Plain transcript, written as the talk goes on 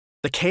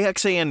The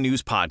KXAN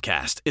News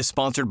Podcast is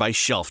sponsored by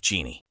Shelf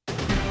Genie.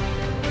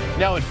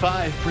 Now at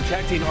 5,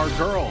 protecting our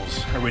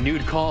girls. A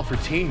renewed call for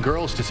teen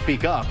girls to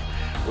speak up.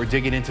 We're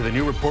digging into the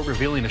new report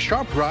revealing a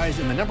sharp rise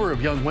in the number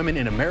of young women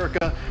in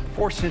America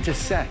forced into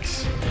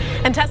sex.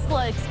 And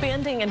Tesla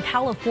expanding in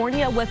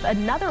California with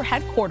another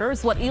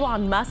headquarters. What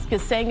Elon Musk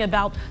is saying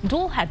about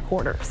dual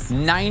headquarters.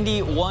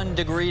 91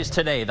 degrees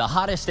today, the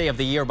hottest day of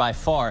the year by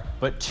far,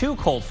 but 2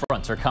 cold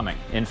fronts are coming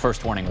in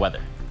first warning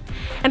weather.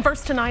 And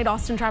first tonight,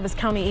 Austin Travis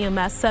County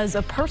EMS says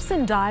a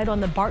person died on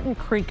the Barton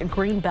Creek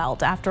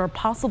Greenbelt after a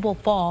possible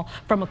fall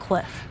from a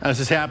cliff. This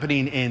is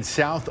happening in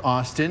South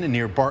Austin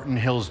near Barton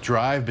Hills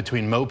Drive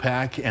between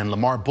Mopac and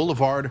Lamar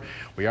Boulevard.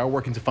 We are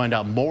working to find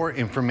out more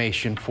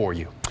information for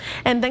you.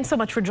 And thanks so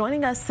much for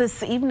joining us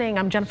this evening.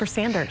 I'm Jennifer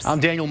Sanders. I'm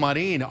Daniel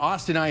Marin.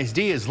 Austin ISD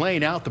is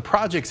laying out the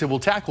projects it will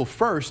tackle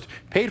first,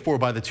 paid for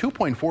by the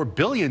 $2.4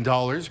 billion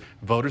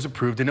voters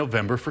approved in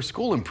November for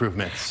school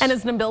improvements. And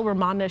as Nabil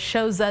Ramana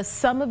shows us,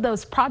 some of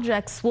those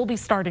projects will be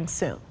starting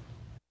soon.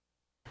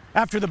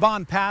 After the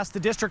bond passed, the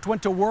district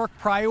went to work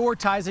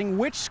prioritizing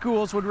which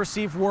schools would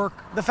receive work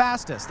the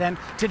fastest. And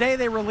today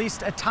they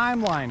released a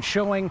timeline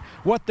showing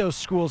what those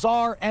schools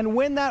are and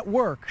when that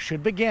work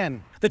should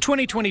begin. The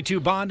 2022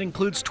 bond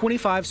includes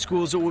 25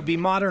 schools that would be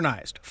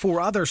modernized. 4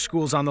 other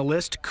schools on the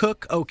list,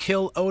 Cook, Oak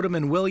Hill, Odom,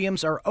 and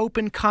Williams, are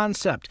open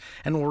concept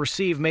and will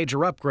receive major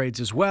upgrades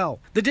as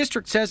well. The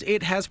district says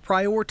it has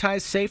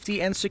prioritized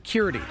safety and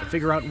security to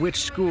figure out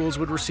which schools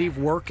would receive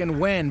work and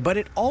when, but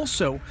it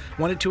also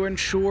wanted to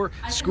ensure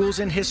schools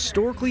in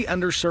historically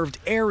underserved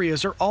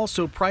areas are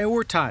also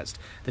prioritized.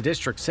 The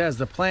district says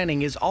the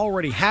planning is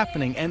already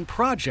happening and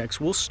projects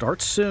will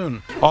start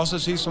soon. Also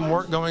see some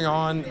work going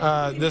on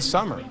this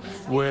summer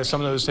with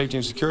some of those safety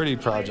and security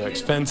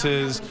projects,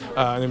 fences,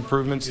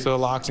 improvements to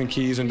locks and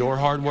keys and door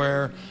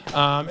hardware,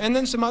 and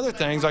then some other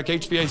things like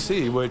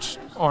HVAC, which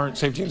aren't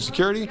safety and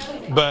security,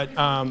 but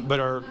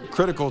are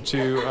critical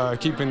to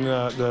keeping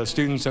the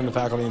students and the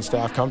faculty and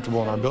staff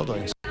comfortable in our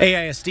buildings.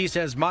 AISD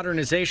says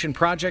modernization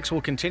projects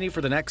will continue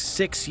for the next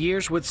 6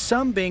 years, with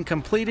some being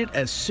completed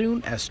as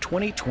soon as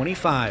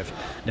 2025.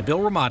 Nabil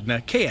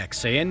Ramadna,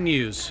 KXAN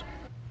News.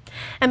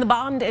 And the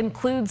bond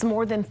includes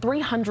more than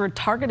 300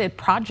 targeted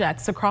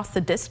projects across the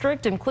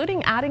district,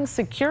 including adding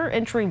secure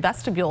entry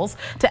vestibules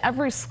to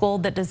every school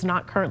that does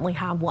not currently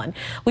have one.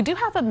 We do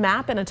have a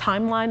map and a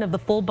timeline of the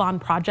full bond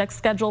project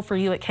schedule for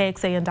you at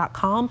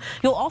KXAN.com.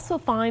 You'll also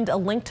find a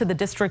link to the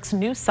district's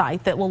new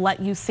site that will let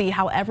you see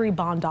how every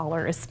bond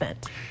dollar is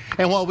spent.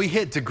 And while we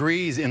hit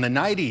degrees in the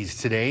 90s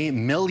today,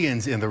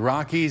 millions in the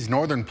Rockies,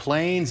 Northern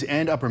Plains,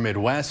 and Upper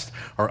Midwest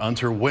are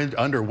under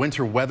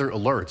winter weather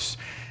alerts.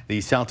 The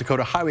South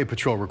Dakota Highway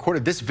Patrol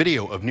recorded this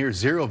video of near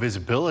zero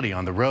visibility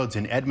on the roads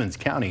in Edmonds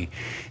County.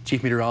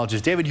 Chief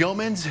Meteorologist David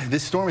Yeomans,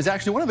 this storm is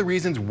actually one of the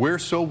reasons we're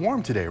so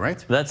warm today,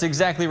 right? That's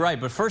exactly right.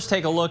 But first,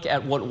 take a look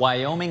at what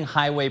Wyoming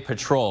Highway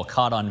Patrol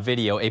caught on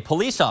video. A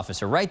police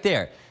officer right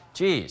there.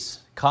 Geez.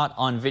 Caught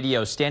on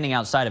video standing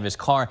outside of his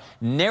car,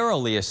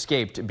 narrowly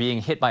escaped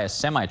being hit by a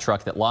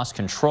semi-truck that lost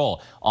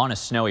control on a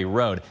snowy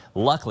road.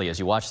 Luckily, as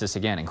you watch this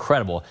again,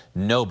 incredible,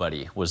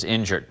 nobody was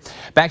injured.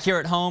 Back here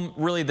at home,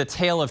 really the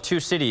tale of 2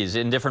 cities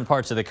in different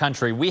parts of the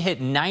country. We hit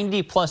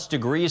 90+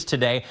 degrees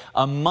today,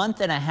 a month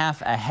and a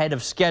half ahead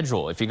of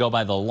schedule if you go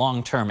by the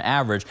long-term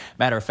average.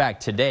 Matter of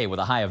fact, today with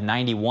a high of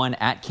 91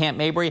 at Camp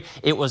Mabry,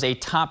 it was a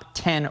top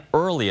 10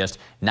 earliest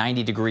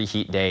 90-degree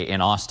heat day in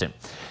Austin.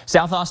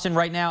 South Austin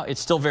right now, it's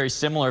still very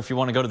similar. If you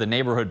want to go to the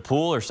neighborhood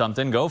pool or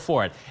something, go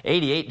for it.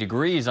 88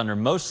 degrees under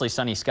mostly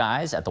sunny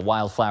skies at the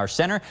Wildflower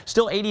Center.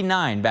 Still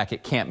 89 back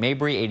at Camp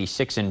Mabry,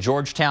 86 in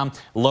Georgetown,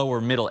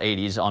 lower middle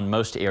 80s on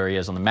most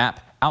areas on the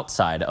map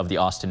outside of the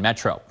Austin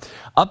metro.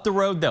 Up the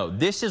road, though,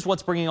 this is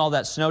what's bringing all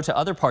that snow to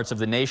other parts of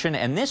the nation,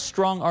 and this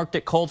strong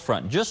Arctic cold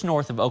front just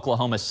north of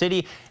Oklahoma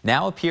City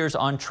now appears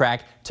on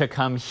track to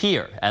come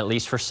here, at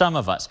least for some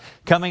of us.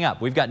 Coming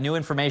up, we've got new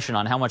information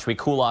on how much we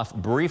cool off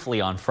briefly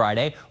on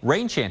Friday,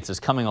 rain chances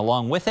coming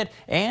along with it,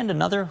 and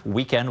another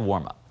weekend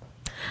warm-up.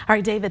 All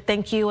right, David,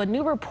 thank you. A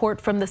new report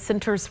from the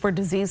Centers for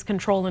Disease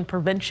Control and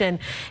Prevention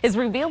is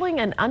revealing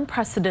an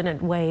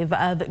unprecedented wave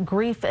of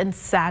grief and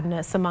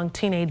sadness among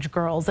teenage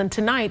girls. And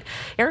tonight,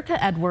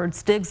 Erica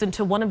Edwards digs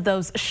into one of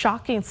those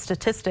shocking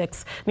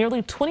statistics.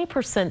 Nearly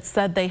 20%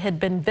 said they had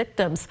been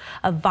victims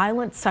of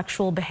violent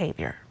sexual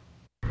behavior.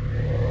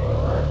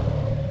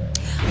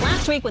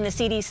 Last week, when the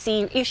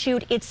CDC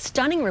issued its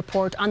stunning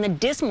report on the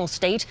dismal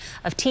state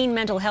of teen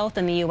mental health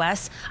in the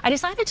U.S., I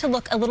decided to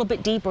look a little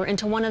bit deeper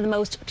into one of the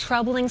most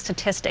troubling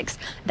statistics.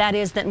 That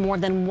is that more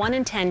than 1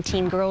 in 10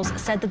 teen girls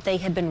said that they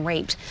had been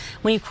raped.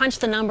 When you crunch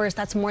the numbers,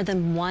 that's more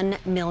than 1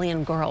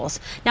 million girls.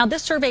 Now,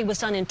 this survey was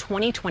done in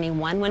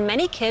 2021 when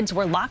many kids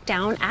were locked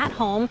down at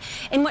home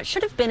in what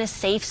should have been a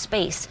safe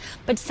space.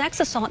 But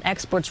sex assault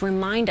experts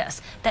remind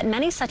us that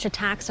many such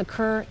attacks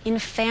occur in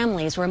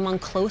families or among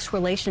close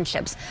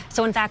relationships.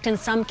 So, in fact, in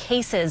some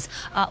cases,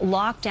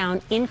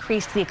 lockdown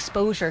increased the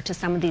exposure to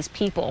some of these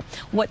people.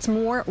 What's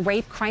more,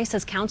 rape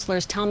crisis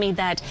counselors tell me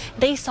that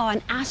they saw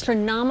an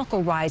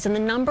astronomical rise in the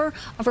number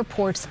of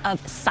reports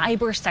of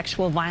cyber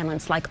sexual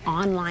violence, like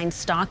online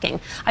stalking.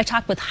 I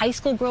talked with high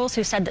school girls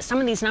who said that some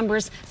of these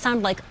numbers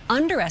sound like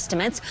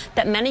underestimates,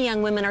 that many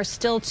young women are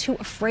still too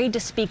afraid to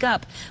speak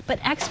up. But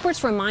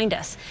experts remind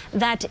us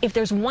that if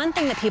there's one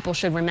thing that people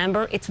should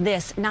remember, it's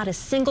this: not a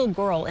single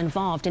girl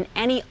involved in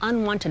any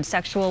unwanted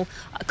sexual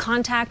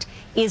contact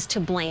is to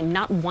blame,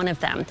 not one of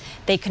them.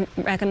 They can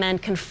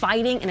recommend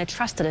confiding in a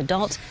trusted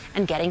adult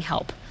and getting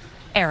help.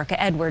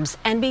 Erica Edwards,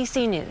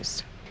 NBC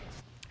News.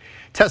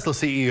 Tesla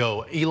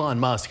CEO Elon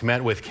Musk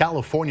met with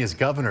California's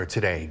governor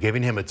today,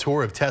 giving him a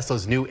tour of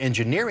Tesla's new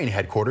engineering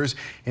headquarters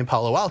in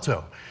Palo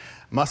Alto.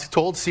 Musk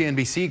told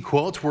CNBC,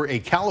 quote, "We're a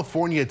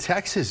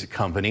California-Texas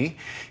company."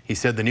 He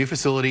said the new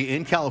facility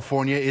in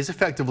California is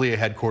effectively a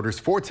headquarters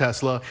for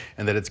Tesla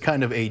and that it's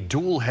kind of a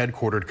dual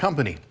headquartered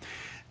company.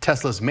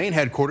 Tesla's main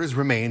headquarters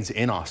remains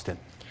in Austin.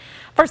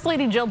 First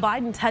Lady Jill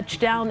Biden touched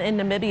down in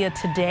Namibia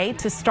today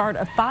to start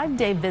a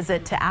 5-day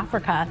visit to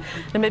Africa.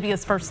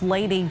 Namibia's First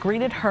Lady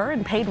greeted her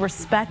and paid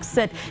respects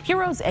at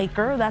Heroes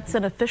Acre. That's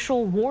an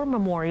official war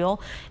memorial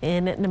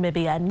in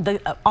Namibia. And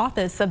the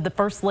office of the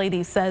First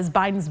Lady says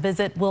Biden's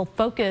visit will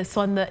focus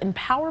on the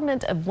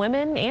empowerment of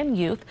women and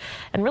youth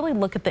and really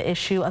look at the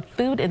issue of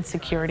food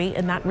insecurity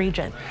in that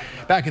region.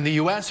 Back in the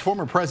U.S.,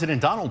 former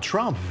President Donald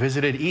Trump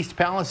visited East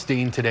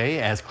Palestine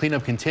today as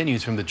cleanup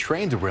continues from the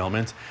train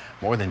derailment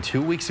more than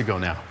 2 weeks ago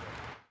now.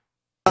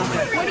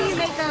 What do you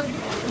make of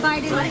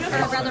Biden,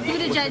 or rather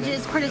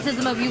Buttigieg's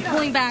criticism of you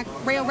pulling back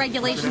rail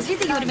regulations? Do you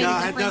think it would have made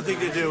a difference? No, it had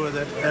nothing to do with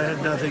it. It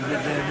had nothing to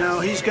do. No,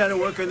 he's got to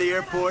work on the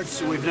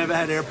airports. We've never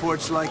had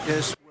airports like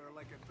this.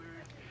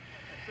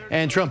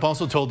 And Trump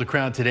also told the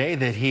crowd today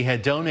that he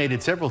had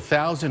donated several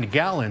thousand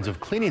gallons of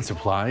cleaning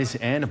supplies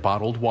and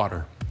bottled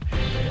water.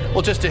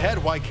 Well, just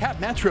ahead, why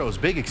Cap Metro's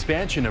big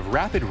expansion of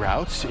rapid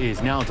routes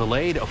is now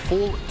delayed a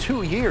full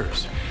 2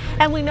 years.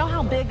 And we know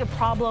how big a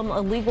problem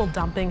illegal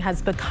dumping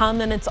has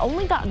become, and it's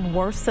only gotten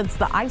worse since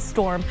the ice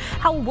storm.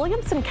 How a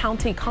Williamson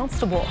County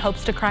constable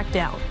hopes to crack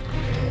down.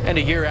 And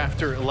a year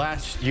after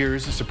last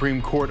year's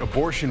Supreme Court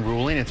abortion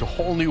ruling, it's a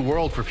whole new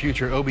world for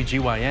future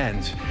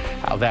OBGYNs.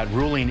 How that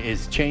ruling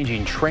is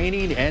changing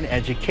training and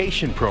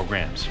education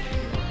programs.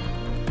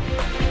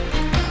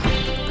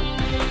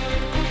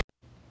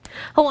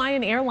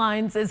 Hawaiian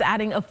Airlines is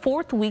adding a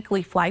 4th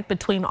weekly flight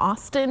between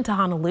Austin to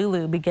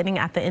Honolulu beginning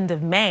at the end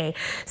of May.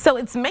 So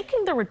it's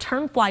making the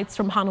return flights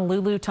from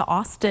Honolulu to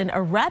Austin a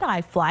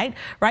red-eye flight.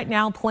 Right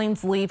now,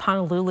 planes leave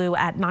Honolulu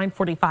at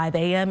 9:45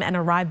 a.m. and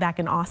arrive back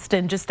in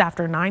Austin just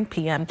after 9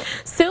 p.m.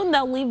 Soon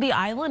they'll leave the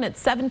island at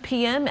 7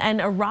 p.m. and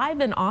arrive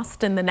in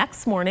Austin the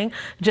next morning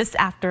just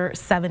after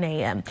 7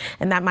 a.m.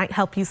 And that might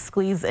help you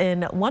squeeze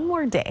in one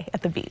more day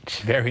at the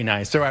beach. Very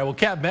nice. All right, well,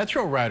 Cap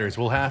Metro riders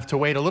will have to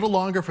wait a little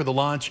longer for the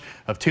launch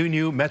of 2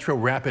 new Metro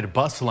Rapid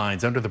bus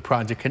lines under the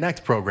Project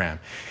Connect program.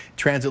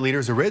 Transit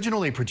leaders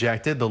originally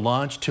projected to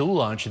launch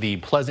the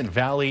Pleasant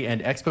Valley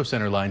and Expo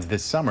Center lines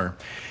this summer.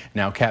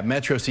 Now, Cap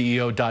Metro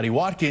CEO Dottie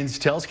Watkins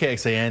tells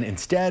KXAN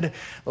instead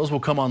those will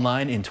come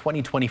online in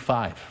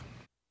 2025.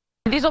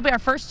 These will be our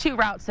first 2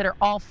 routes that are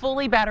all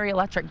fully battery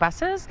electric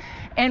buses.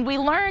 And we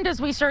learned as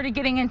we started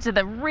getting into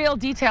the real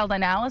detailed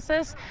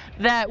analysis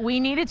that we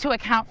needed to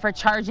account for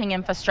charging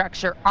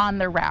infrastructure on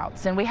the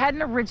routes. And we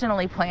hadn't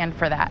originally planned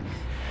for that.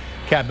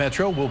 Cap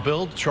Metro will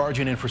build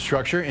charging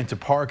infrastructure into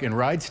park and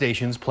ride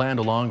stations planned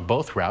along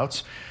both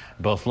routes.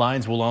 Both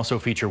lines will also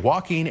feature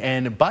walking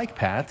and bike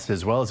paths,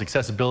 as well as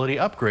accessibility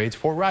upgrades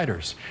for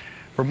riders.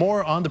 For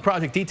more on the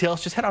project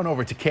details, just head on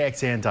over to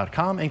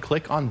KXAN.com and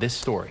click on this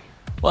story.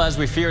 Well, as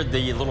we feared,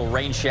 the little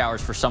rain showers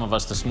for some of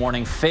us this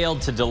morning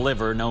failed to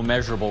deliver. No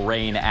measurable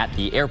rain at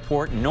the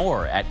airport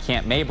nor at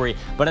Camp Mabry.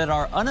 But at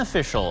our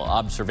unofficial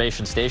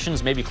observation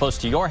stations, maybe close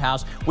to your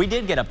house, we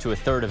did get up to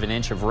 1/3 of an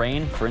inch of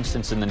rain, for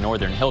instance, in the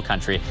northern hill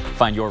country.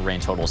 Find your rain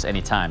totals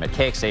anytime at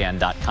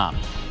KXAN.com.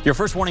 Your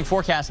first warning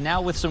forecast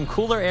now with some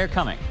cooler air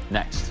coming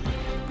next.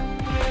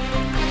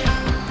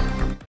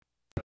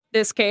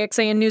 This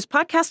KXAN News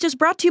podcast is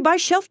brought to you by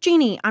Shelf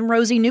Genie. I'm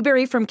Rosie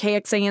Newberry from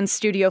KXAN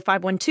Studio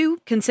 512.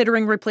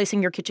 Considering replacing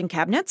your kitchen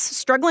cabinets?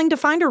 Struggling to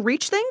find or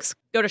reach things?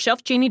 Go to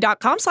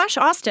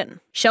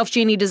shelfgenie.com/Austin. Shelf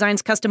Genie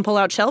designs custom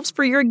pull-out shelves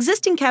for your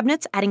existing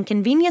cabinets, adding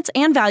convenience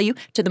and value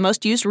to the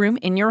most used room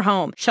in your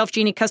home. Shelf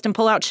Genie custom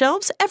pull-out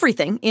shelves,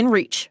 everything in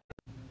reach.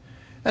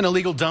 An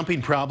illegal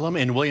dumping problem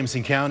in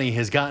Williamson County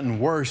has gotten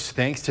worse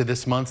thanks to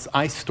this month's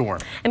ice storm.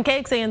 And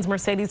KXAN's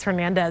Mercedes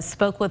Hernandez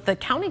spoke with the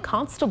county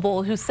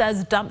constable who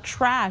says dumped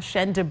trash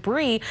and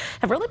debris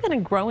have really been a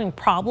growing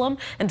problem.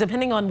 And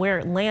depending on where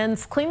it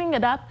lands, cleaning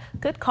it up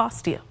could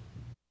cost you.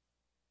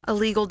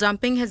 Illegal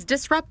dumping has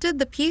disrupted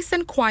the peace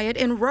and quiet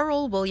in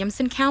rural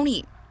Williamson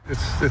County.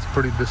 It's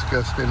pretty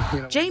disgusting.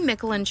 Jay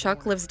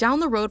Mikulinchuk lives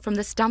down the road from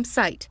this dump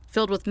site,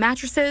 filled with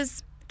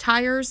mattresses,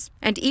 tires,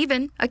 and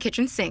even a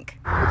kitchen sink.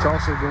 It's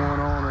also going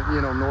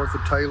on, north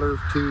of Taylor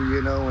too,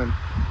 and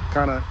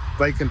kind of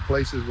vacant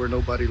places where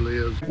nobody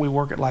lives. We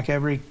work it like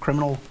every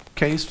criminal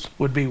case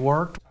would be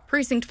worked.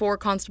 Precinct 4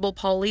 Constable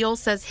Paul Leal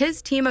says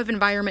his team of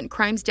environment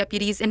crimes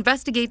deputies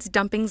investigates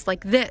dumpings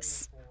like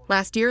this.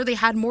 Last year, they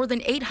had more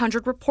than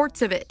 800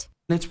 reports of it.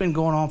 It's been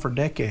going on for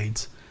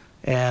decades.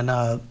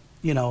 And,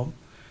 you know,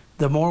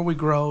 the more we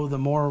grow, the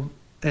more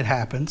it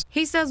happens.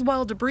 He says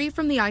while debris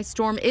from the ice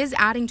storm is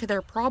adding to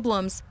their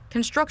problems,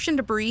 construction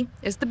debris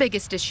is the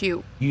biggest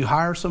issue. You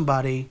hire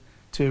somebody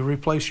to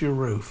replace your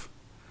roof.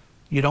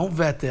 You don't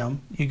vet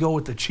them. You go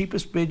with the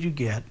cheapest bid you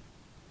get,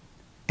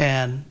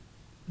 and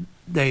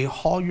they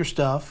haul your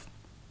stuff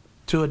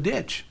to a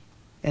ditch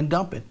and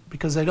dump it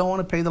because they don't want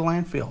to pay the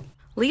landfill.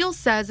 Leal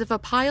says if a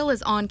pile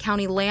is on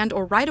county land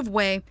or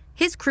right-of-way,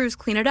 his crews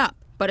clean it up.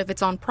 But if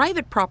it's on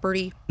private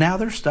property, now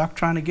they're stuck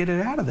trying to get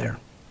it out of there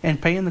and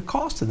paying the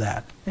cost of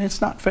that, and it's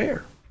not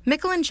fair.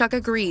 Mikulinchuk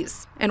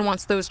agrees and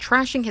wants those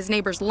trashing his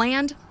neighbor's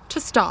land to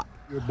stop.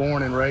 You're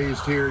born and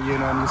raised here, you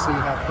know, and you see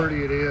how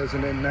pretty it is,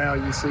 and then now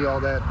you see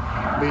all that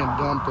being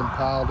dumped and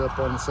piled up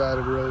on the side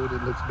of the road.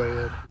 It looks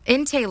bad.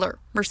 In Taylor,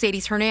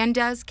 Mercedes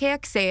Hernandez,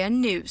 KXAN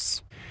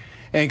News.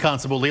 And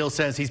Constable Leal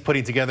says he's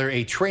putting together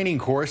a training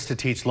course to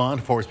teach law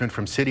enforcement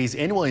from cities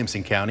in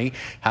Williamson County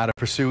how to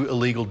pursue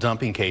illegal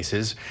dumping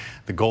cases.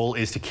 The goal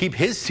is to keep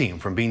his team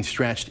from being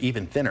stretched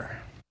even thinner.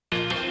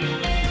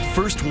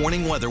 First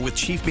warning weather with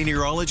Chief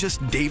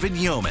Meteorologist David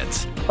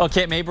Yeomans. Well,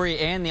 Cape Mabry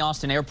and the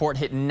Austin airport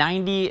hit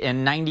 90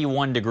 and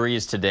 91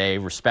 degrees today,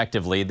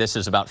 respectively. This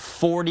is about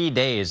 40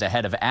 days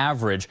ahead of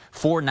average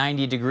for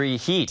 90-degree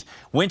heat.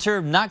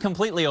 Winter not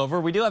completely over.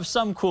 We do have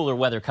some cooler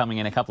weather coming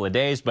in a couple of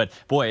days, but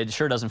boy, it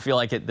sure doesn't feel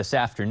like it this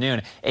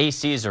afternoon.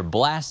 ACs are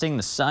blasting.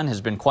 The sun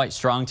has been quite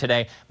strong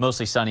today,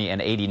 mostly sunny and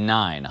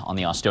 89 on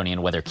the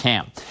Austonian weather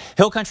cam.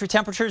 Hill country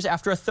temperatures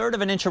after a third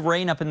of an inch of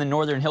rain up in the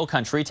northern hill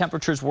country.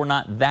 Temperatures were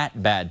not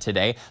that bad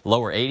today.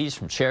 Lower 80s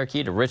from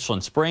Cherokee to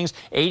Richland Springs,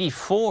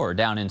 84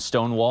 down in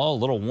Stonewall, a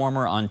little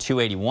warmer on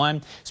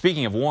 281.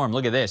 Speaking of warm,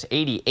 look at this,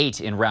 88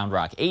 in Round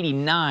Rock,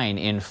 89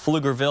 in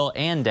Pflugerville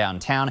and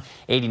downtown,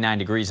 89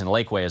 degrees in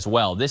Lakeway as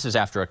well. This is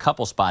after a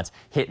couple spots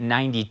hit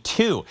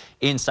 92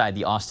 inside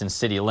the Austin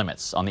city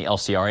limits on the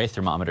LCRA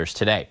thermometers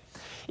today.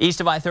 East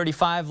of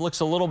I-35 looks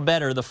a little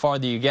better the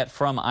farther you get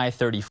from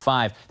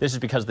I-35. This is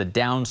because the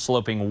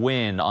downsloping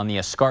wind on the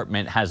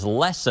escarpment has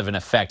less of an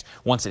effect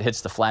once it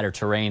hits the flatter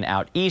terrain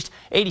out east.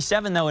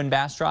 87 though in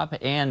Bastrop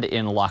and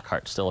in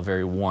Lockhart. Still a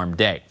very warm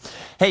day.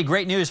 Hey,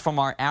 great news from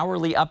our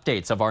hourly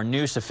updates of our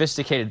new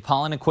sophisticated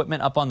pollen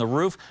equipment up on the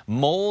roof.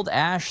 Mold,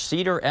 ash,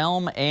 cedar,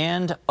 elm,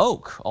 and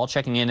oak all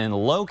checking in the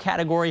low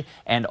category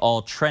and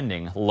all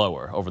trending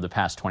lower over the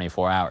past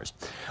 24 hours.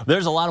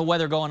 There's a lot of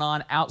weather going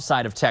on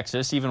outside of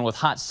Texas, even with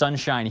hot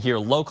sunshine here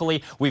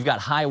locally. We've got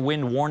high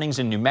wind warnings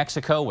in New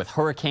Mexico with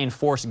hurricane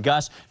force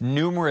gusts,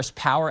 numerous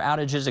power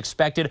outages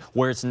expected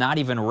where it's not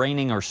even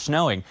raining or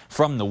snowing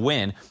from the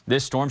wind.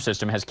 This storm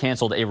system has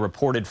canceled a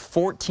reported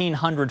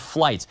 1,400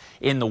 flights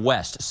in the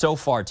west so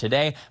far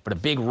today, but a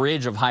big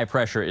ridge of high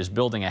pressure is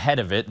building ahead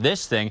of it.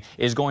 This thing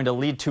is going to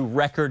lead to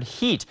record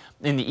heat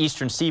in the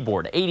eastern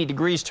seaboard, 80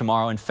 degrees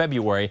tomorrow in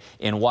February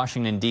in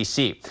Washington,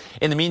 D.C.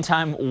 In the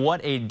meantime,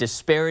 what a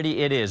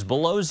disparity it is.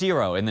 Below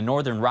zero in the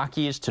northern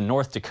Rockies to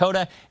North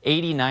Dakota,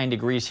 89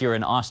 degrees here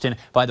in Austin.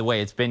 By the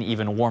way, it's been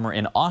even warmer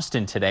in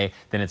Austin today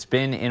than it's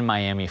been in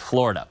Miami,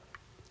 Florida.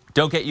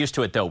 Don't get used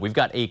to it, though. We've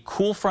got a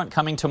cool front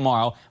coming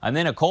tomorrow and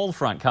then a cold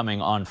front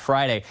coming on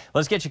Friday.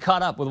 Let's get you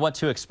caught up with what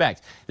to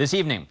expect. This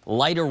evening,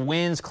 lighter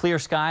winds, clear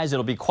skies.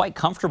 It'll be quite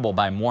comfortable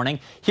by morning.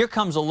 Here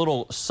comes a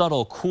little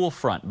subtle cool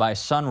front by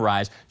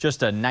sunrise.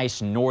 Just a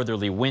nice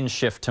northerly wind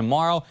shift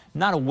tomorrow.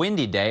 Not a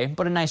windy day,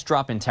 but a nice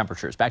drop in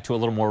temperatures. Back to a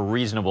little more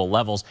reasonable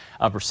levels.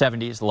 Upper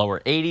 70s, lower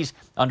 80s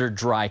under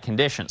dry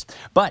conditions.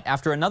 But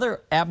after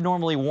another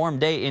abnormally warm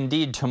day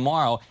indeed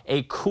tomorrow,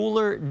 a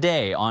cooler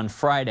day on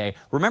Friday.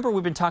 Remember,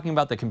 we've been talking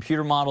about the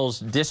computer models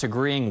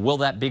disagreeing. Will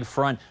that big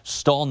front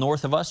stall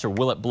north of us or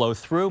will it blow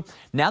through?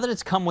 Now that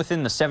it's come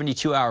within the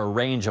 72-hour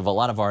range of a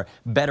lot of our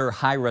better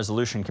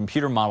high-resolution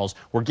computer models,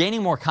 we're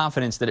gaining more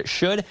confidence that it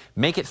should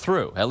make it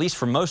through, at least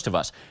for most of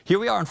us. Here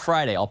we are on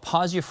Friday. I'll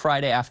pause you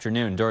Friday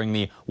afternoon during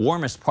the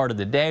warmest part of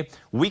the day.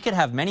 We could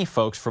have many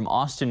folks from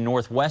Austin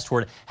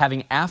northwestward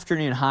having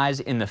afternoon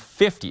highs in the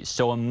 50s,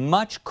 so a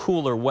much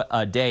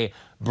cooler day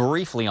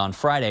briefly on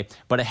Friday,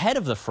 but ahead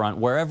of the front,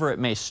 wherever it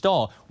may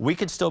stall, we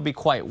could still be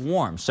quite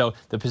warm. So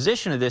the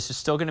position of this is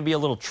still going to be a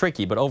little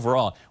tricky, but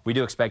overall, we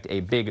do expect a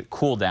big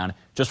cool down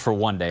just for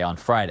one day on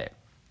Friday.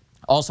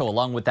 Also,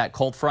 along with that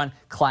cold front,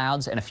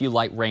 clouds and a few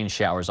light rain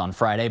showers on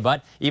Friday,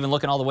 but even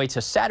looking all the way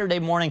to Saturday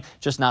morning,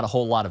 just not a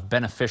whole lot of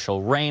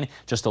beneficial rain,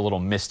 just a little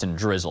mist and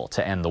drizzle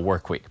to end the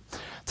work week.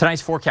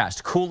 Tonight's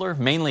forecast, cooler,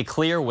 mainly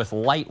clear with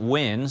light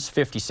winds,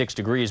 56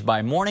 degrees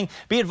by morning.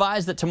 Be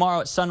advised that tomorrow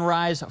at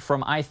sunrise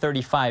from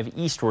I-35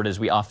 eastward, as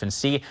we often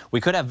see,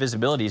 we could have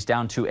visibilities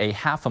down to a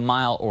half a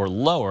mile or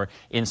lower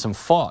in some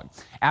fog.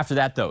 After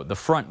that, though, the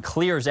front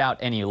clears out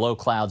any low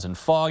clouds and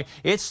fog.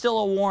 It's still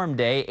a warm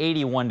day,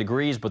 81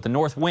 degrees, but the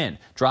north wind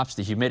drops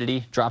the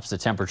humidity, drops the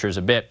temperatures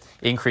a bit.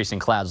 Increasing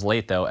clouds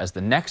late, though, as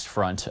the next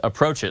front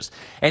approaches.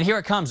 And here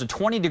it comes, a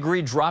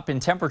 20-degree drop in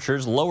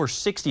temperatures. Lower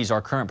 60s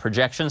are current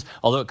projections,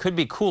 although it could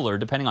be cooler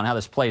depending on how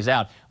this plays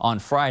out on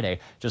Friday.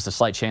 Just a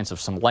slight chance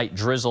of some light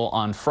drizzle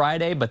on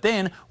Friday, but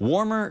then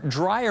warmer,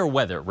 drier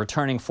weather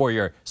returning for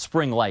your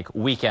spring-like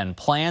weekend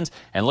plans.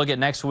 And look at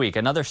next week.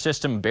 Another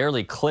system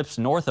barely clips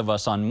north of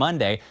us on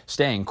Monday,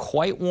 staying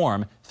quite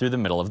warm through the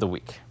middle of the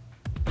week.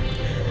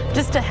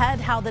 Just ahead,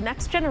 how the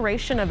next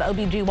generation of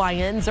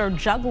OBGYNs are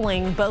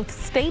juggling both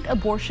state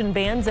abortion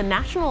bans and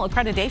national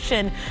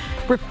accreditation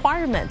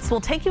requirements.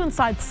 We'll take you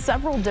inside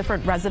several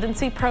different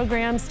residency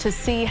programs to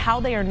see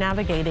how they are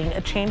navigating a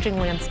changing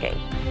landscape.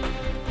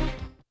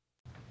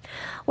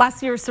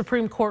 Last year's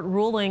Supreme Court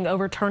ruling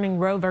overturning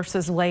Roe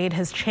versus Wade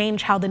has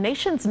changed how the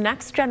nation's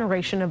next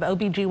generation of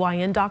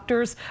OBGYN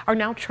doctors are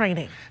now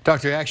training.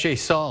 Dr. Akshay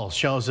Saul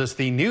shows us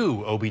the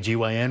new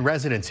OBGYN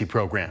residency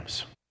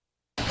programs.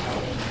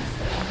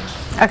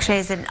 Akshay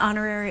is an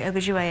honorary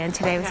OBGYN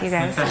today with you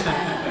guys.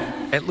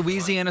 At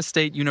Louisiana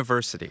State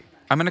University,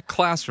 I'm in a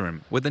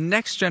classroom with the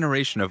next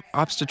generation of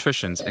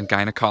obstetricians and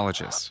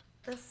gynecologists.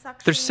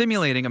 They're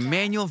simulating a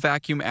manual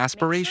vacuum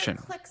aspiration,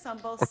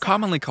 or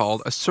commonly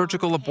called a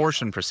surgical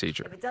abortion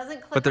procedure,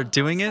 but they're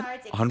doing it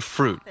on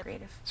fruit.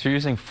 So you're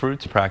using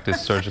fruit to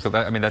practice surgical?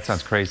 I mean, that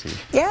sounds crazy.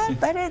 Yeah,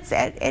 but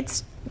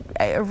it's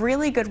a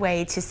really good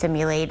way to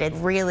simulate. It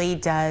really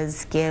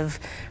does give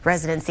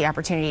residents the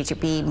opportunity to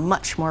be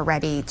much more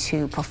ready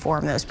to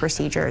perform those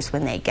procedures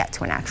when they get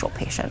to an actual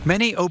patient.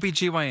 Many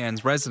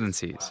OBGYN's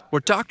residencies, where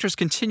doctors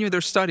continue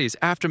their studies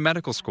after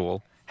medical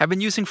school, have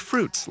been using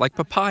fruits like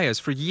papayas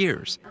for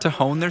years to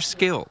hone their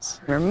skills.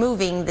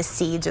 Removing the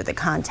seeds or the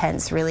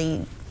contents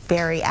really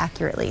very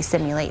accurately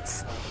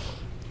simulates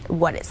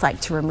what it's like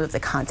to remove the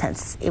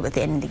contents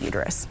within the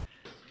uterus.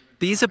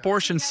 These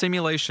abortion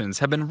simulations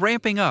have been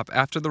ramping up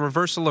after the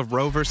reversal of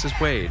Roe versus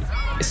Wade,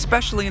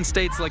 especially in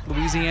states like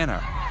Louisiana,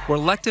 where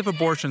elective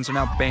abortions are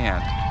now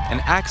banned and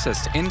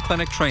access to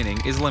in-clinic training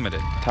is limited.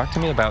 Talk to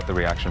me about the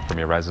reaction from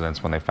your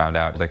residents when they found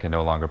out they can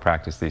no longer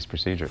practice these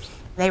procedures.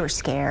 They were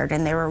scared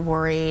and they were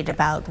worried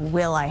about,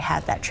 will I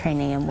have that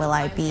training and will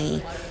I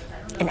be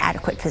an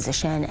adequate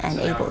physician and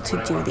able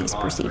to do these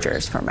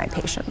procedures for my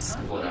patients.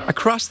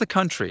 Across the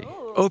country,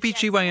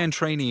 OBGYN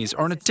trainees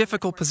are in a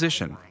difficult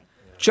position,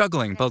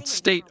 juggling both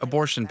state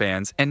abortion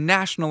bans and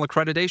national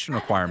accreditation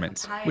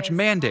requirements, which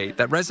mandate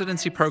that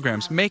residency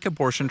programs make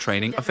abortion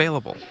training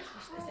available.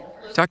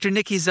 Dr.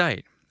 Nikki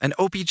Zeit, an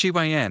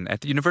OBGYN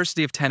at the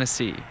University of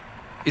Tennessee,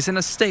 is in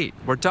a state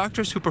where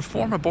doctors who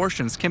perform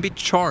abortions can be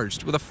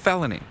charged with a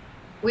felony.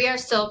 We are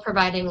still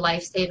providing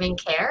life-saving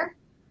care.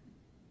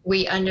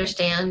 We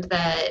understand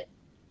that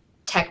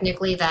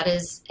technically that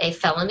is a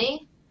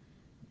felony,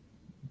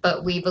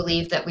 but we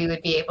believe that we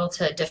would be able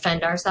to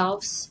defend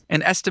ourselves.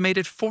 An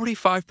estimated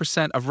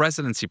 45% of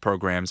residency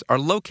programs are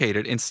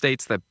located in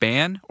states that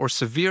ban or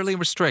severely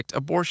restrict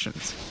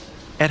abortions.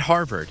 At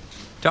Harvard,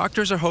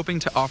 doctors are hoping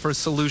to offer a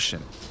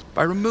solution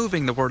by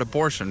removing the word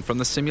abortion from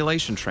the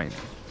simulation training.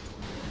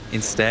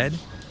 Instead,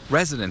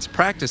 residents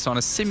practice on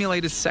a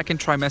simulated second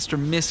trimester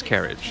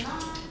miscarriage,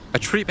 a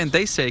treatment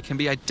they say can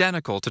be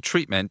identical to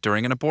treatment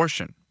during an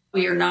abortion.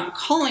 We are not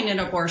calling it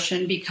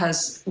abortion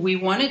because we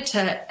wanted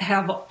to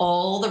have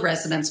all the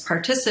residents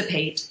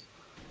participate.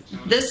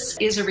 This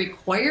is a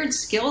required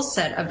skill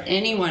set of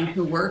anyone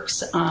who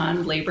works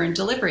on labor and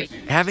delivery.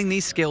 Having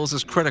these skills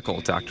is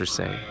critical, doctors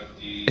say,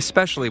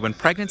 especially when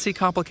pregnancy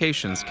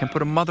complications can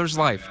put a mother's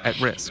life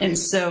at risk. And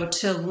so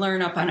to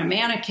learn up on a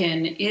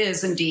mannequin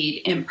is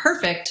indeed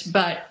imperfect,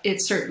 but it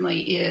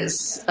certainly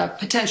is a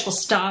potential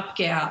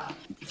stopgap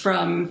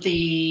from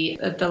the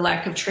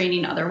lack of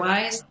training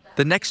otherwise.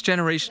 The next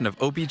generation of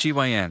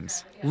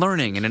OBGYNs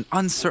learning in an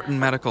uncertain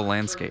medical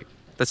landscape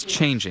that's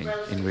changing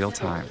in real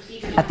time.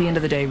 At the end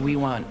of the day, we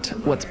want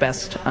what's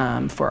best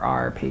for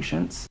our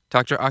patients.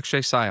 Dr.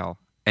 Akshay Saul,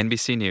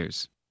 NBC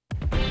News.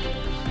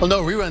 Well,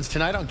 no reruns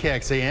tonight on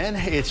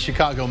KXAN. It's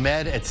Chicago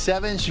Med at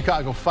 7,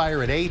 Chicago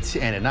Fire at 8,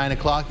 and at 9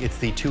 o'clock, it's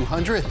the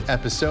 200th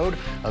episode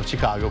of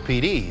Chicago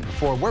PD.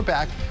 Before we're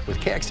back with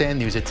KXAN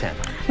News at 10.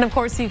 And of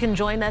course, you can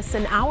join us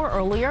an hour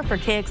earlier for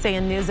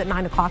KXAN News at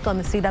 9 o'clock on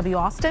the CW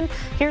Austin.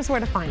 Here's where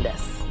to find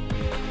us.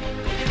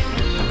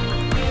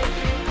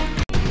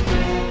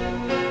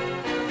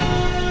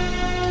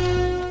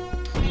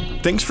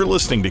 Thanks for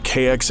listening to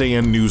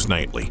KXAN News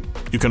Nightly.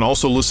 You can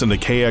also listen to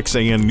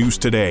KXAN News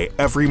Today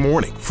every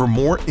morning for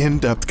more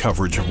in-depth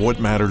coverage of what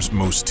matters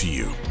most to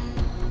you.